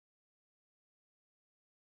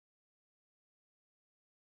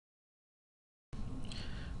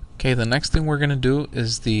Okay, the next thing we're going to do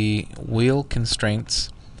is the wheel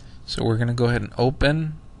constraints. So we're going to go ahead and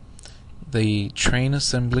open the train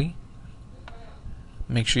assembly.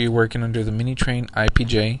 Make sure you're working under the mini train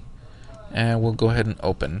IPJ, and we'll go ahead and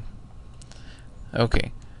open.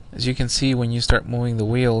 Okay, as you can see, when you start moving the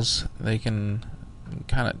wheels, they can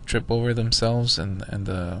kind of trip over themselves, and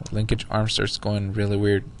the linkage arm starts going really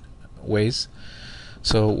weird ways.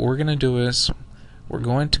 So what we're going to do is we're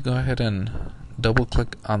going to go ahead and double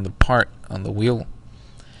click on the part on the wheel,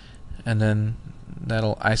 and then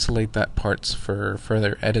that'll isolate that parts for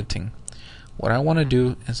further editing. What I want to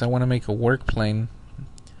do is I want to make a work plane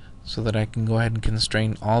so that I can go ahead and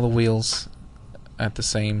constrain all the wheels at the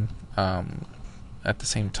same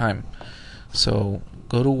time. So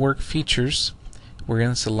go to work features, we're going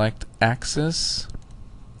to select axis,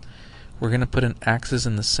 we're going to put an axis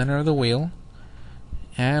in the center of the wheel,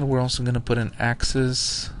 and we're also going to put an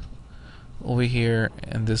axis over here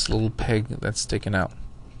in this little peg that's sticking out.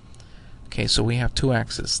 Okay, so we have two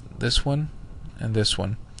axes, this one and this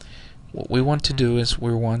one. What we want to do is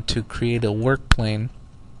we want to create a work plane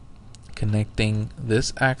connecting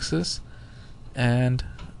this axis and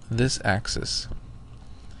this axis.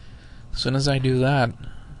 As soon as I do that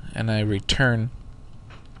and I return,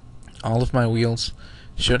 all of my wheels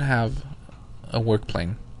should have a work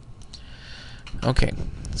plane. Okay,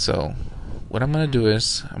 so what I'm going to do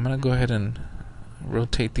is I'm going to go ahead and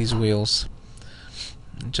rotate these wheels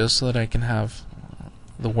just so that I can have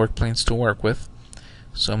the work planes to work with.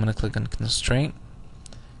 So I'm going to click on constraint,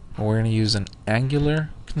 and we're going to use an angle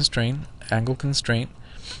constraint.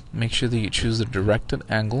 Make sure that you choose the directed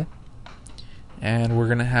angle, and we're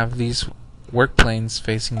going to have these work planes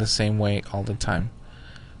facing the same way all the time.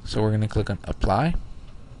 So we're going to click on apply.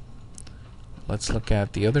 Let's look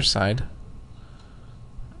at the other side.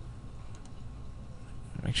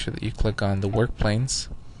 Make sure that you click on the work planes,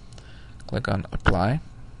 click on apply.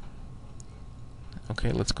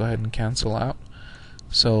 Okay, let's go ahead and cancel out.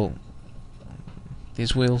 So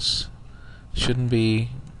these wheels shouldn't be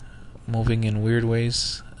moving in weird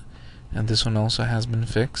ways, and this one also has been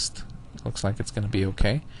fixed. Looks like it's going to be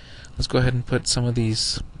okay. Let's go ahead and put some of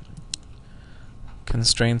these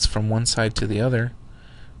constraints from one side to the other.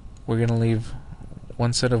 We're going to leave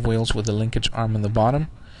one set of wheels with the linkage arm on the bottom,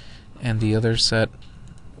 and the other set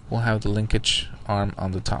will have the linkage arm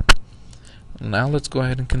on the top. Now let's go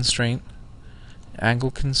ahead and constraint,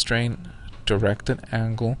 angle constraint, directed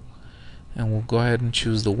angle, and we'll go ahead and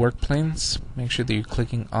choose the work planes. Make sure that you're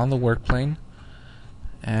clicking on the work plane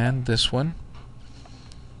and this one.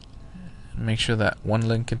 Make sure that one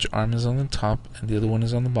linkage arm is on the top and the other one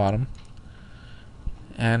is on the bottom,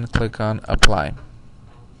 and click on apply.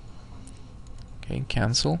 Okay,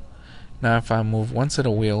 cancel. Now if I move one set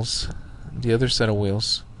of wheels, the other set of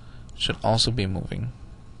wheels should also be moving.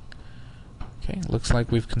 Okay, looks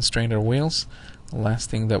like we've constrained our wheels. The last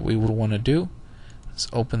thing that we would want to do is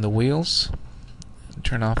open the wheels,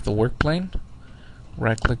 turn off the work plane,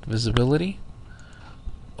 right click visibility,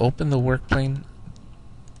 open the work plane,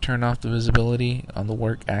 turn off the visibility on the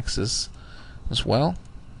work axis as well.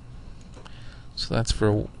 So that's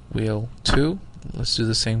for wheel 2. Let's do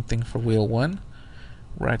the same thing for wheel 1.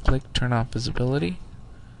 Right click, turn off visibility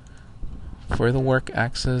for the work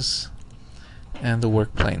axis and the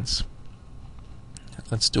work planes.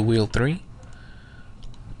 Let's do wheel 3.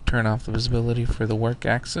 Turn off the visibility for the work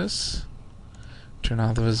axis, turn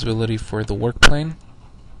off the visibility for the work plane,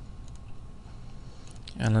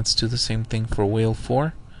 and let's do the same thing for wheel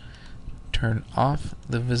 4. Turn off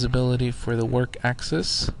the visibility for the work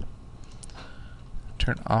axis,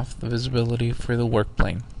 turn off the visibility for the work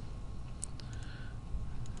plane.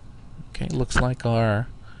 Okay, looks like our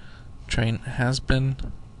train has been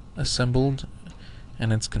assembled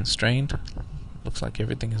and it's constrained. Looks like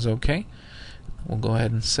everything is okay. We'll go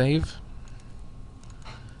ahead and save.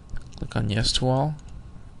 Click on yes to all.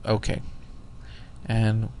 Okay.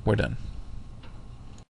 And we're done.